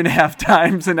 3.5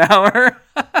 times an hour.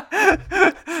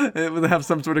 It would have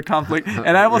some sort of conflict,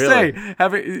 and I will say,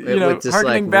 having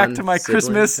harkening like back to my sibling?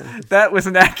 Christmas, that was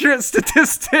an accurate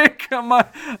statistic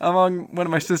among one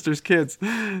of my sister's kids.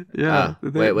 Yeah,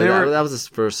 that was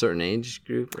for a certain age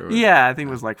group. Or? Yeah, I think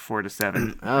it was like 4 to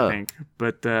 7. I think,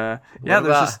 but there's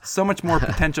just so much more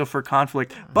potential for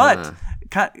conflict. But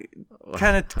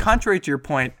kind of contrary to your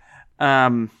point,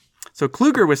 so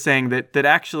Kluger was saying that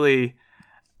actually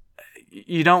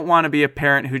you don't want to be a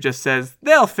parent who just says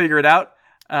they'll figure it out.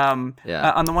 On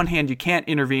the one hand, you can't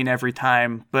intervene every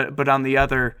time, but on the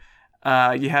other,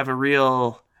 you have a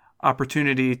real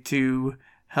opportunity to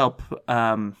help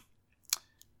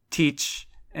teach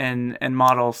and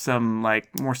model some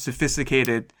like more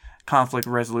sophisticated conflict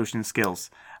resolution skills.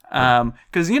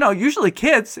 Because usually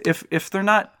kids, if they're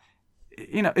not,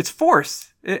 it's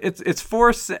force. It's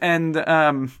force and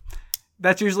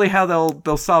that's usually how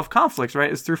they'll solve conflicts,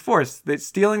 right? Is through force. They're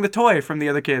stealing the toy from the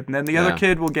other kid, and then the other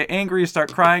kid will get angry,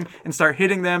 start crying, and start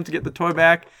hitting them to get the toy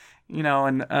back.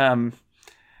 And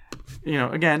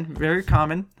again, very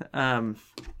common.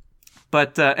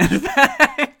 But in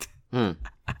fact,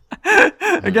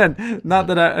 again, not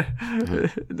that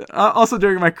also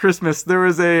during my Christmas, there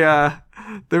was a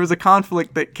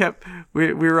conflict that kept.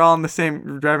 We were all in the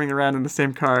same, driving around in the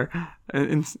same car.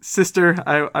 And sister,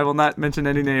 I will not mention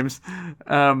any names,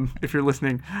 if you're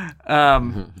listening.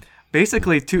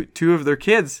 Basically, two of their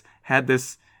kids had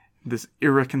this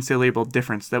irreconcilable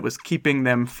difference that was keeping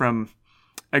them from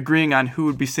agreeing on who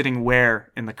would be sitting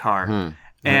where in the car.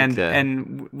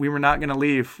 And we were not going to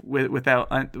leave with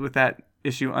that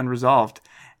issue unresolved.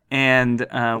 And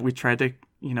we tried to,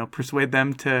 persuade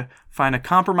them to find a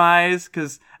compromise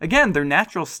because, again, their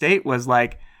natural state was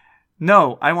like,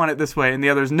 no, I want it this way, and the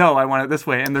others, no, I want it this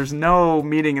way, and there's no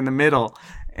meeting in the middle.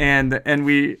 And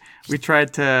we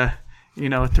tried to,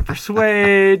 to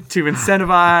persuade, to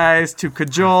incentivize, to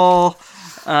cajole.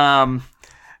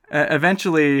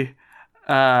 Eventually,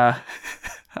 I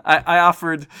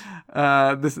offered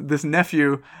this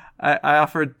nephew. I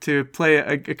offered to play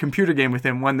a computer game with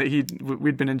him, one that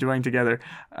we'd been enjoying together.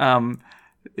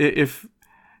 If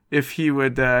he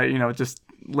would, just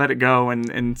let it go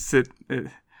and sit,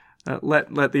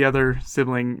 let the other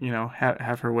sibling,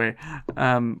 have her way,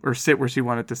 or sit where she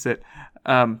wanted to sit.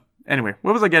 Anyway,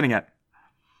 what was I getting at?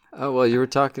 Oh well, you were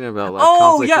talking about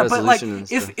conflict resolution and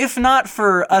stuff. if not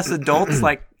for us adults,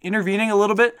 intervening a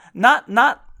little bit, not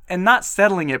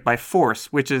settling it by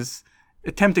force, which is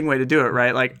a tempting way to do it,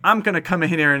 right? I'm gonna come in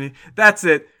here and that's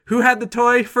it. Who had the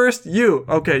toy first? You.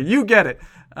 Okay, you get it.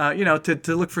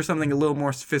 To look for something a little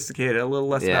more sophisticated, a little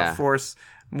less about force,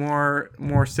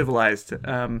 more civilized.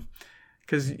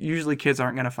 Because usually kids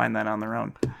aren't gonna find that on their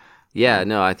own. Yeah,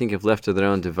 no, I think if left to their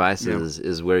own devices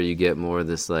is where you get more of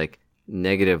this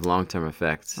negative long-term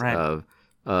effects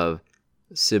of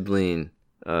sibling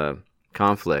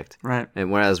conflict. Right.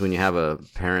 And whereas when you have a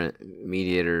parent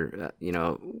mediator,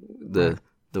 the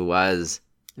wise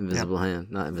invisible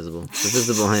hand, not invisible, the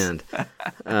visible hand.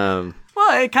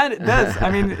 Well, it kind of does.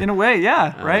 I mean, in a way,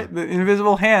 yeah, right? The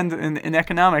invisible hand in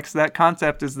economics, that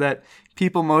concept is that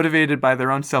people motivated by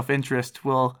their own self-interest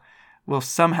will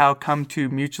somehow come to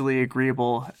mutually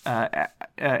agreeable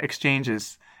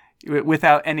exchanges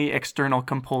without any external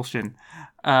compulsion.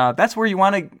 That's where you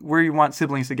want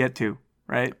siblings to get to,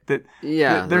 right? They're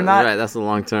not right. That's the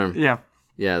long term. Yeah.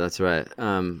 Yeah, that's right.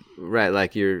 Right,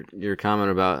 like your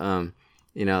comment about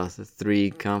the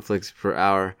 3 conflicts per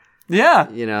hour. Yeah.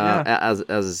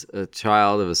 As a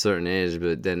child of a certain age,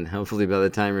 but then hopefully by the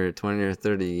time you're 20 or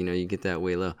 30, you get that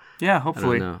way low. Yeah,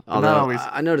 hopefully. I don't know. Although not always.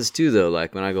 I noticed too, though,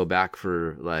 when I go back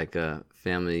for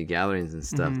family gatherings and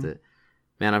stuff, that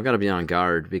man, I've got to be on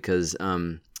guard because,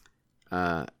 I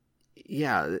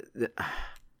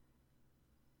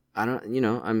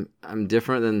don't, I'm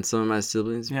different than some of my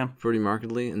siblings, pretty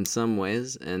markedly in some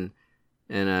ways, and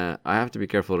I have to be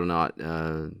careful to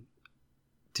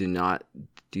not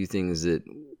do things that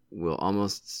will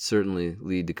almost certainly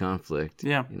lead to conflict.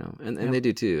 Yeah. And they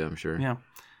do too, I'm sure. Yeah.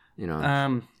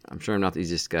 I'm sure I'm not the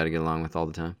easiest guy to get along with all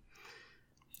the time.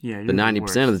 Yeah. But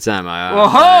 90% of the time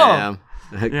I am.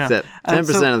 Except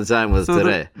 10% of the time was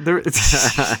today.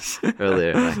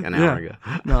 Earlier, an hour ago.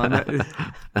 No,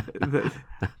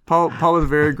 Paul was a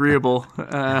very agreeable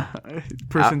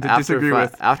person to disagree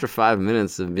with. After 5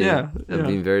 minutes of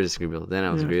being very disagreeable, then I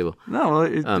was agreeable. No, well,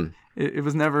 it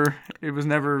was never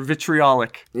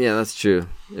vitriolic. Yeah, that's true.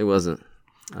 It wasn't.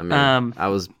 I mean, I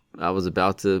was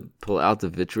about to pull out the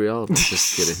vitriol, but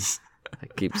just kidding. I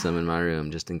keep some in my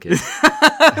room just in case.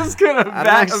 I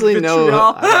actually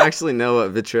know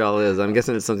what vitriol is. I'm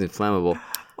guessing it's something flammable.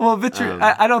 Well, vitriol.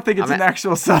 I don't think it's an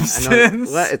actual substance.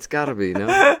 What? It's got to be, no?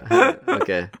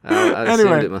 Okay. I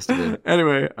assumed it must have been.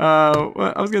 Anyway, I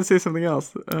was going to say something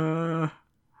else.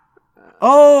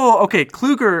 Okay.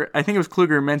 Kluger, I think it was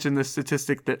Kluger, mentioned this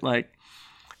statistic that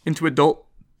into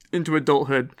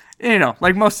adulthood,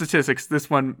 like most statistics, this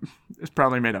one is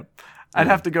probably made up. I'd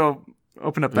have to go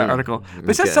open up that article. But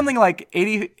it says something like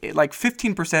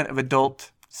 15% of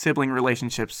adult sibling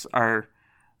relationships are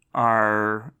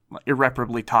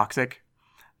irreparably toxic,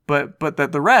 but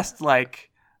that the rest are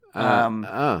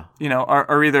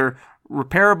either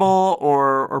repairable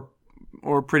or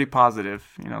pretty positive.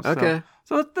 Okay.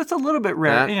 So that's a little bit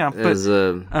rare.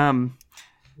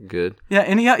 Good. Yeah,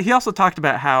 and he also talked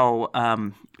about how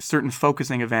certain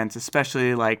focusing events,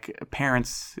 especially like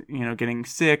parents, getting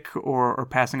sick or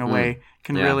passing away,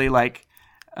 can really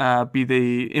be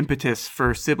the impetus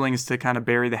for siblings to kind of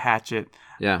bury the hatchet.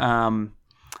 Yeah.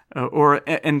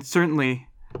 and certainly,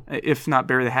 if not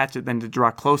bury the hatchet, then to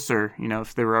draw closer,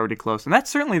 if they were already close. And that's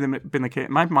certainly been the case.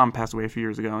 My mom passed away a few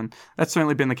years ago, and that's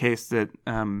certainly been the case that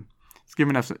it's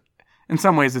given us, in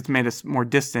some ways, it's made us more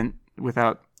distant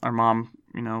without our mom,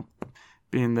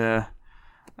 being the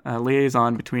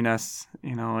liaison between us,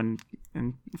 and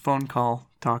phone call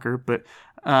talker. But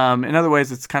in other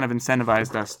ways, it's kind of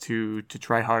incentivized us to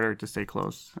try harder to stay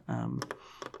close.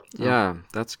 Yeah,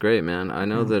 that's great, man. I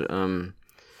know that,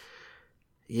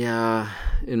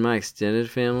 in my extended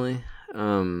family,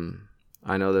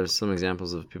 I know there's some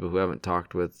examples of people who haven't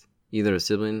talked with either a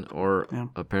sibling or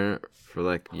a parent for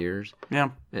like years. Yeah.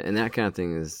 And that kind of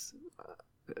thing is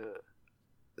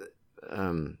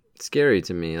scary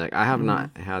to me. Like, I have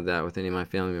not had that with any of my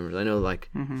family members. I know, like,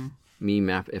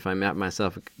 if I map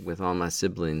myself with all my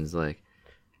siblings, like,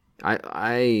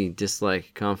 I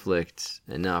dislike conflict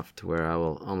enough to where I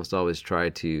will almost always try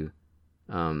to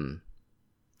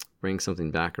bring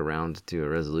something back around to a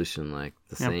resolution, like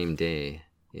the same day,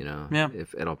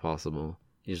 if at all possible.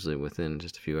 Usually within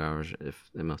just a few hours,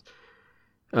 if at most.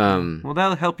 Well,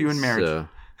 that'll help you in marriage. So,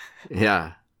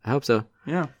 yeah, I hope so.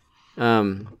 Yeah. There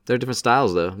are different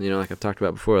styles, though. Like I've talked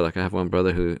about before. Like, I have one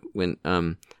brother who, when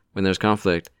there's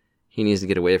conflict, he needs to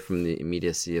get away from the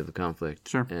immediacy of the conflict.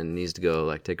 Sure. And needs to go,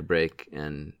 like, take a break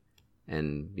and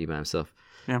be by himself.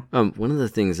 Yeah. One of the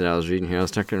things that I was reading here, I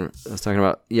was talking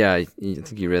about. Yeah, I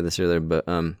think you read this earlier, but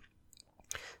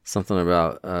something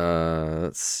about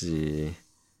let's see.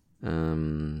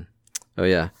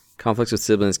 Conflicts with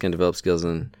siblings can develop skills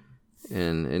and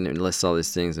it lists all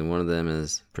these things, and one of them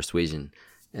is persuasion.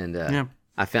 And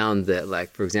I found that,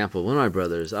 like, for example, one of my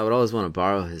brothers, I would always want to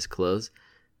borrow his clothes,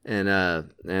 and I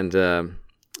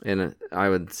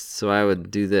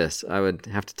would do this. I would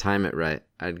have to time it right.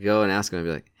 I'd go and ask him. I'd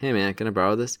be like, "Hey, man, can I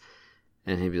borrow this?"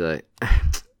 And he'd be like,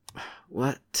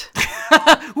 "What?"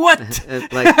 What?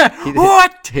 And, like,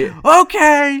 what?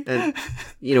 Okay. And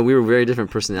we were very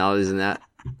different personalities in that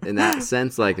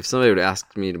sense. Like, if somebody would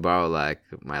ask me to borrow, like,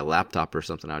 my laptop or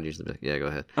something, I would usually be like, "Yeah, go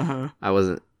ahead."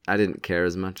 I didn't care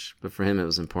as much, but for him it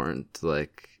was important to,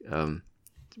 like,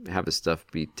 have his stuff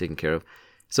be taken care of.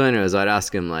 So anyways, I'd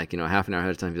ask him, like, half an hour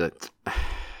ahead of time, he'd be like,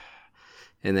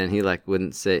 and then he, like,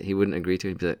 he wouldn't agree to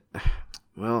it. He'd be like,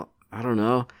 "Well, I don't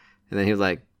know." And then he would,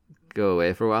 like, go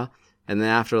away for a while. And then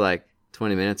after, like,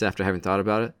 20 minutes after having thought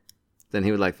about it, then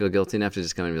he would, like, feel guilty enough to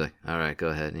just come and be like, "All right, go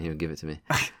ahead." And he would give it to me.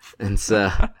 And so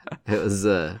it was,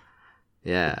 that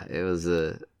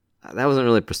wasn't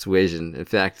really persuasion. In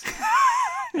fact,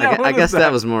 I guess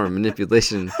that was more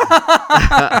manipulation.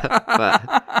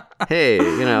 But hey,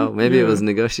 maybe it was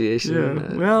negotiation.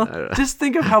 Yeah. Well, just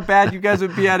think of how bad you guys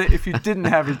would be at it if you didn't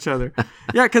have each other.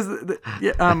 Yeah, because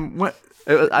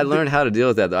I learned how to deal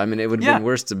with that, though. I mean, it would have been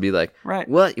worse to be like, right.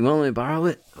 "What? You want me to borrow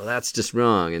it? Well, that's just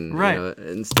wrong." And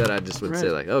instead, I just would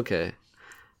say, like, "Okay,"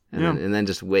 and then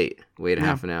just wait a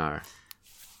half an hour.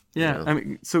 Yeah, I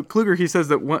mean, so Kluger, he says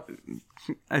that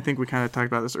I think we kind of talked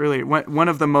about this earlier. One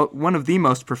of the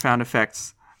most profound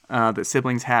effects that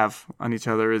siblings have on each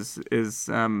other is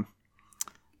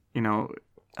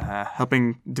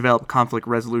helping develop conflict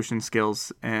resolution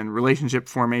skills and relationship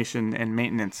formation and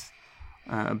maintenance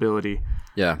ability.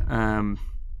 Yeah.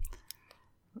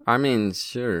 I mean,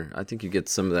 sure. I think you get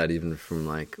some of that even from,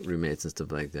 like, roommates and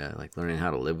stuff like that, like learning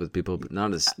how to live with people, but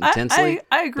not as intensely.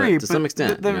 I agree, but to some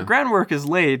extent. The groundwork is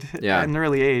laid at an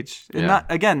early age. And not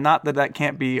that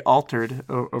can't be altered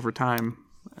over time.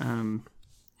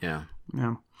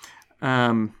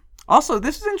 Also,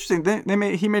 this is interesting.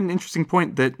 He made an interesting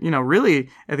point that,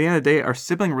 really, at the end of the day, our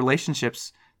sibling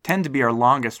relationships tend to be our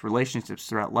longest relationships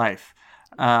throughout life.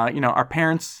 Our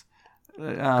parents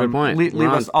good point.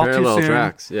 Leave us all too soon.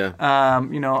 Tracks. Yeah.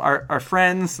 Our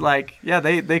friends, like,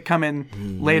 they come in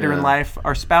later in life.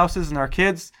 Our spouses and our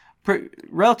kids,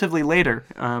 relatively later.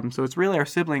 So it's really our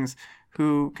siblings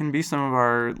who can be some of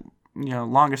our,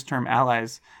 longest term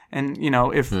allies. And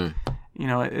if as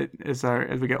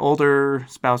we get older,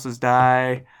 spouses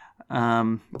die.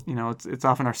 It's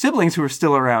often our siblings who are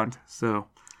still around. So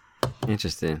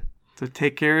interesting. So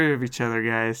take care of each other,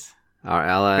 guys. Our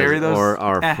allies or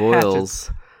our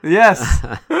foils. Yes.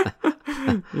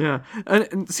 Yeah.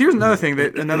 And so here's another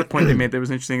point they made that was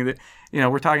interesting, that,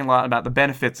 we're talking a lot about the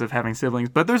benefits of having siblings,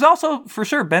 but there's also, for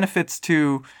sure, benefits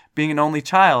to being an only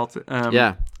child.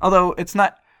 Although it's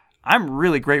not, I'm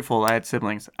really grateful I had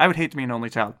siblings. I would hate to be an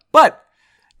only child. But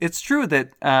it's true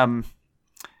that,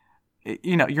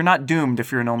 you're not doomed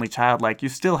if you're an only child. Like, you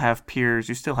still have peers,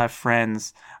 you still have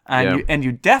friends, and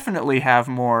you definitely have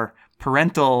more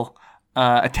parental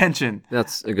attention.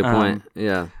 That's a good point.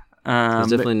 Yeah. There's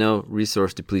definitely no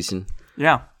resource depletion.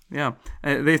 Yeah. Yeah.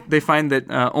 They find that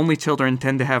only children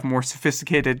tend to have more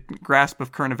sophisticated grasp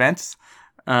of current events.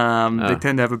 They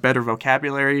tend to have a better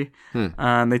vocabulary.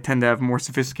 They tend to have more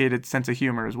sophisticated sense of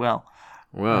humor as well.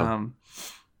 Wow.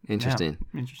 Interesting.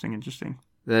 Yeah. Interesting.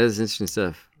 That is interesting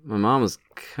stuff. My mom was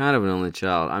kind of an only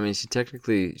child. I mean,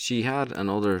 she had an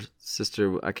older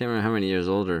sister. I can't remember how many years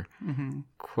older. Mm-hmm.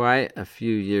 Quite a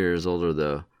few years older,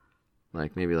 though.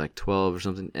 Like maybe like 12 or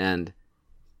something. And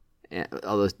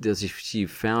although she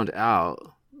found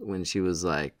out when she was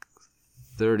like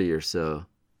 30 or so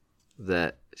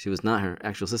that she was not her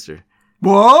actual sister.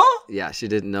 What? Yeah, she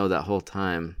didn't know that whole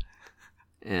time.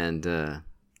 And that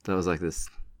was like this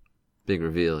big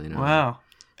reveal, you know. Wow.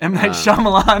 M. Night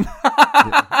Shyamalan.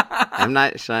 M.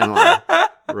 Night Shyamalan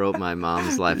wrote my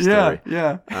mom's life story.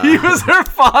 Yeah. He was her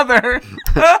father.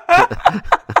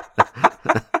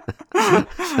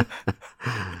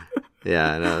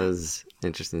 Yeah, that was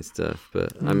interesting stuff.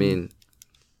 But I mean,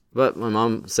 but my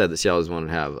mom said that she always wanted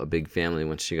to have a big family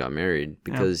when she got married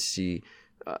because she,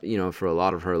 for a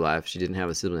lot of her life, she didn't have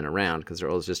a sibling around because her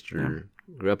older sister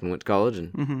grew up and went to college,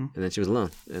 and then she was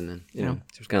alone, and then she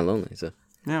was kind of lonely. So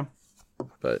yeah.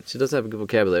 But she does have a good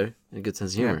vocabulary and a good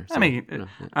sense of humor. Yeah. So,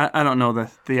 I don't know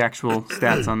the actual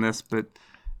stats on this, but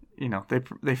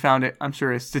they found it. I'm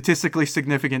sure a statistically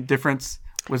significant difference.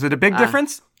 Was it a big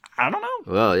difference? I don't know.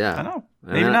 Well, yeah. I don't know.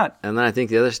 Maybe not. And then I think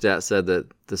the other stat said that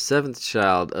the seventh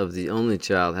child of the only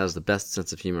child has the best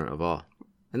sense of humor of all,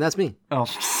 and that's me. Oh,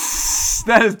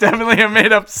 that is definitely a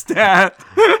made-up stat.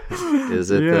 Is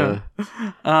it? Yeah.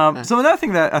 So another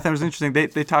thing that I thought was interesting,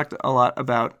 they talked a lot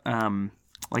about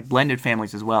like blended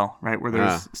families as well, right? Where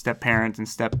there's step parents and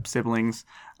step siblings.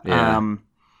 Yeah.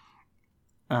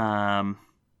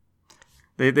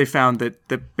 They found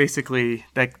that basically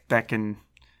that can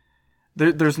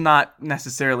there's not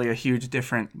necessarily a huge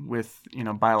difference with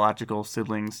biological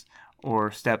siblings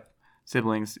or step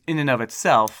siblings in and of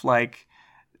itself. Like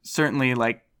certainly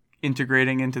like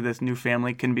integrating into this new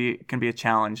family can be a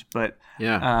challenge, but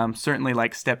certainly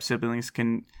like step siblings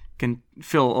can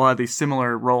fill a lot of these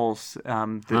similar roles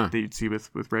that you'd see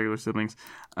with regular siblings.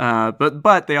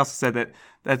 But they also said that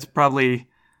that's probably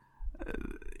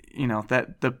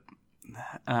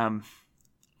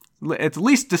it's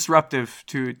least disruptive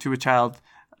to a child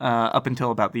up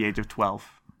until about the age of 12,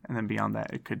 and then beyond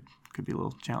that it could be a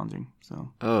little challenging.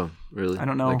 So. Oh, really? I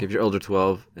don't know. Like if you're older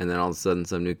 12, and then all of a sudden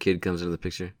some new kid comes into the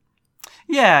picture.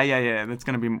 Yeah. That's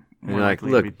gonna be more you're like,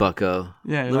 look, Bucko.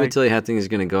 Yeah. Let me tell you how things are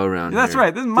gonna go around. That's here.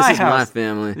 right. This is my house. This is my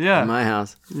family. Yeah. My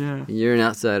house. Yeah. You're an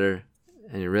outsider,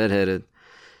 and you're redheaded.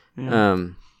 Yeah.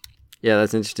 Yeah,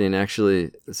 that's interesting, actually.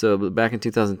 So back in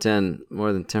 2010,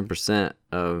 more than 10%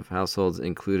 of households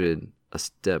included a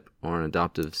step or an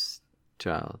adoptive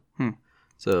child.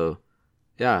 So,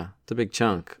 yeah, it's a big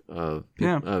chunk of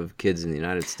kids in the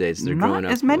United States. They're growing up.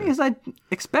 Not as many as I'd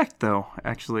expect, though,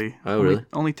 actually. Oh, really?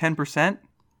 Only 10%?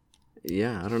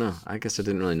 Yeah, I don't know. I guess I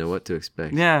didn't really know what to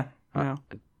expect. Yeah. I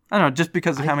don't know, just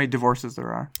because of how many divorces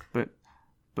there are. But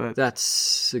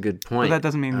that's a good point. But that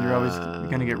doesn't mean you're always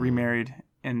going to get remarried.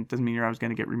 And it doesn't mean you're always going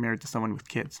to get remarried to someone with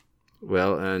kids.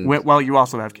 Well, and you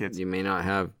also have kids. You may not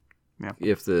have,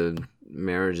 if the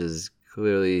marriage is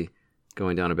clearly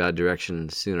going down a bad direction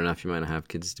soon enough, you might not have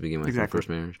kids to begin with. Exactly. Your first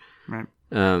marriage. Right.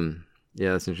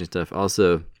 Yeah, that's interesting stuff.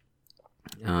 Also,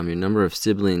 your number of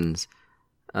siblings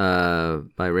by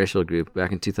racial group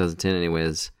back in 2010,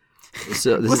 anyways.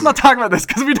 So let's not talk about this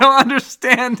because we don't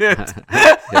understand it.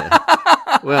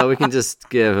 Well, we can just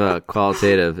give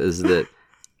qualitative. Is that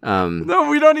no,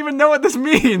 we don't even know what this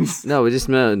means. No, we just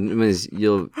means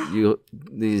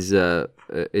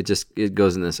it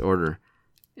goes in this order,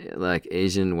 like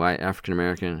Asian, white, African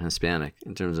American, Hispanic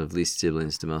in terms of least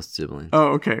siblings to most siblings. Oh,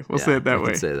 okay, we'll say it that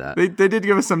way. Can say that. They did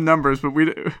give us some numbers, but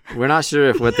we're not sure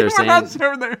if what they're saying. Not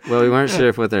sure we weren't sure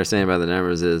if what they're saying by the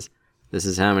numbers is this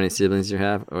is how many siblings you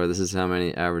have, or this is how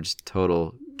many average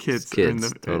total kids in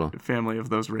the total family of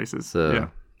those races.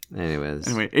 So, anyway,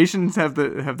 Asians have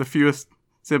the fewest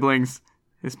siblings.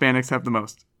 Hispanics have the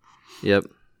most. Yep.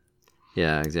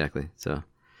 Yeah, exactly. So,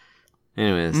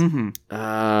 anyways, yeah,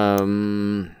 I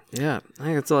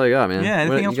think that's all I got, man. Yeah,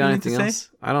 anything else you got anything else?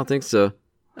 I don't think so.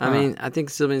 I mean, I think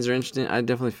siblings are interesting. I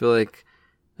definitely feel like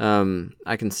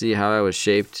I can see how I was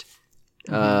shaped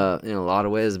in a lot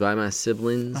of ways by my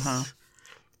siblings.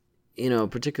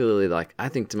 Particularly like I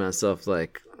think to myself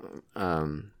like, I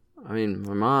mean,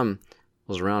 my mom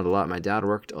was around a lot. My dad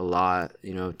worked a lot,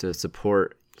 to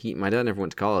support. My dad never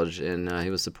went to college, and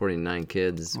he was supporting 9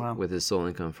 kids with his sole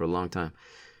income for a long time,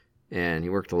 and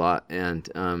he worked a lot. And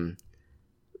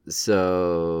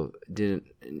so didn't,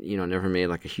 never made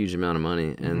like a huge amount of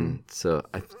money. And so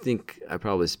I think I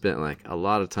probably spent like a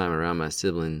lot of time around my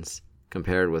siblings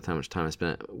compared with how much time I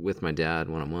spent with my dad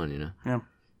one-on-one, Yeah.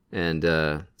 And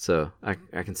so I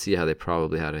can see how they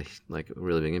probably had a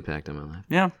really big impact on my life.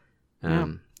 Yeah.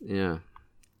 Yeah.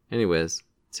 Anyways,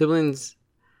 siblings,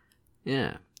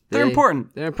 yeah. They're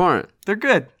important. They're important. They're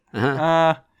good.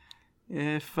 Uh-huh.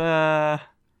 If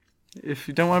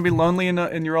you don't want to be lonely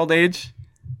in your old age,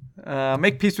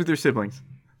 make peace with your siblings.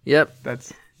 Yep.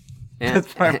 That's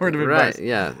my word of advice. Right.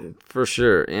 Yeah, for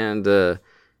sure. And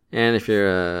if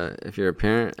you're a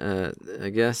parent, I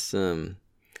guess. Never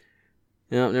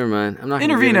mind. I'm not gonna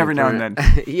intervene every now and then.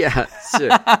 Yeah,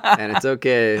 sure. And it's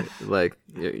okay. Like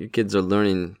your kids are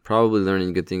probably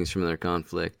learning good things from their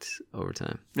conflict over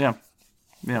time. Yeah.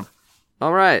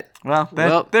 All right.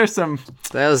 Well, there's some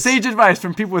sage advice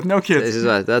from people with no kids.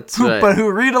 That's right. But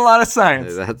who read a lot of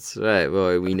science. That's right.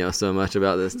 Boy, we know so much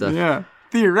about this stuff. Yeah.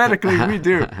 Theoretically, we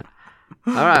do.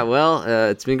 All right. Well,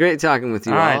 it's been great talking with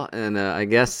you all. Right. And I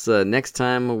guess next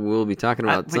time we'll be talking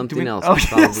about something else. Oh,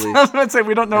 yes. I was about to say,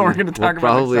 we don't know what we're going to talk about.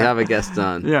 We'll probably have a guest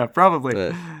on. Yeah, probably.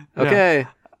 But, okay.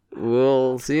 Yeah.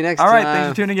 We'll see you next time. All right. Thanks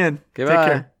for tuning in. Okay, Take bye.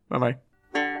 care. Bye-bye.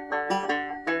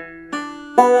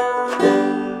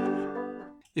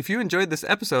 If you enjoyed this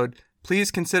episode, please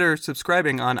consider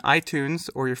subscribing on iTunes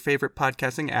or your favorite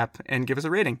podcasting app and give us a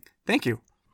rating. Thank you.